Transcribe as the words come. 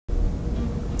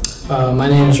My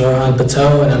name is Rohan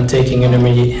and I'm taking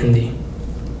intermediate Hindi.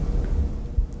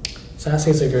 SASLI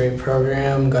is a great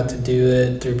program. Got to do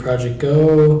it through Project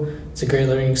Go. It's a great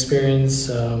learning experience.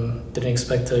 Didn't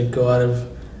expect to go out of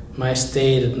my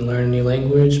state and learn a new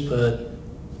language, but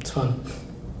it's fun.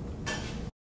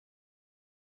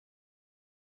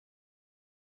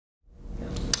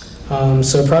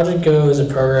 So Project Go is a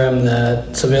program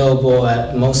that's available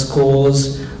at most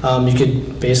schools. You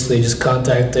could basically just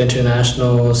contact the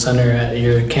International Center at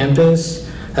your campus.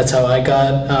 That's how I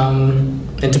got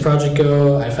into Project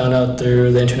Go. I found out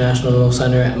through the International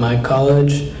Center at my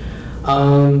college.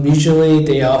 Usually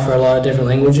they offer a lot of different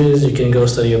languages. You can go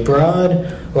study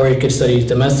abroad or you could study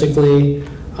domestically.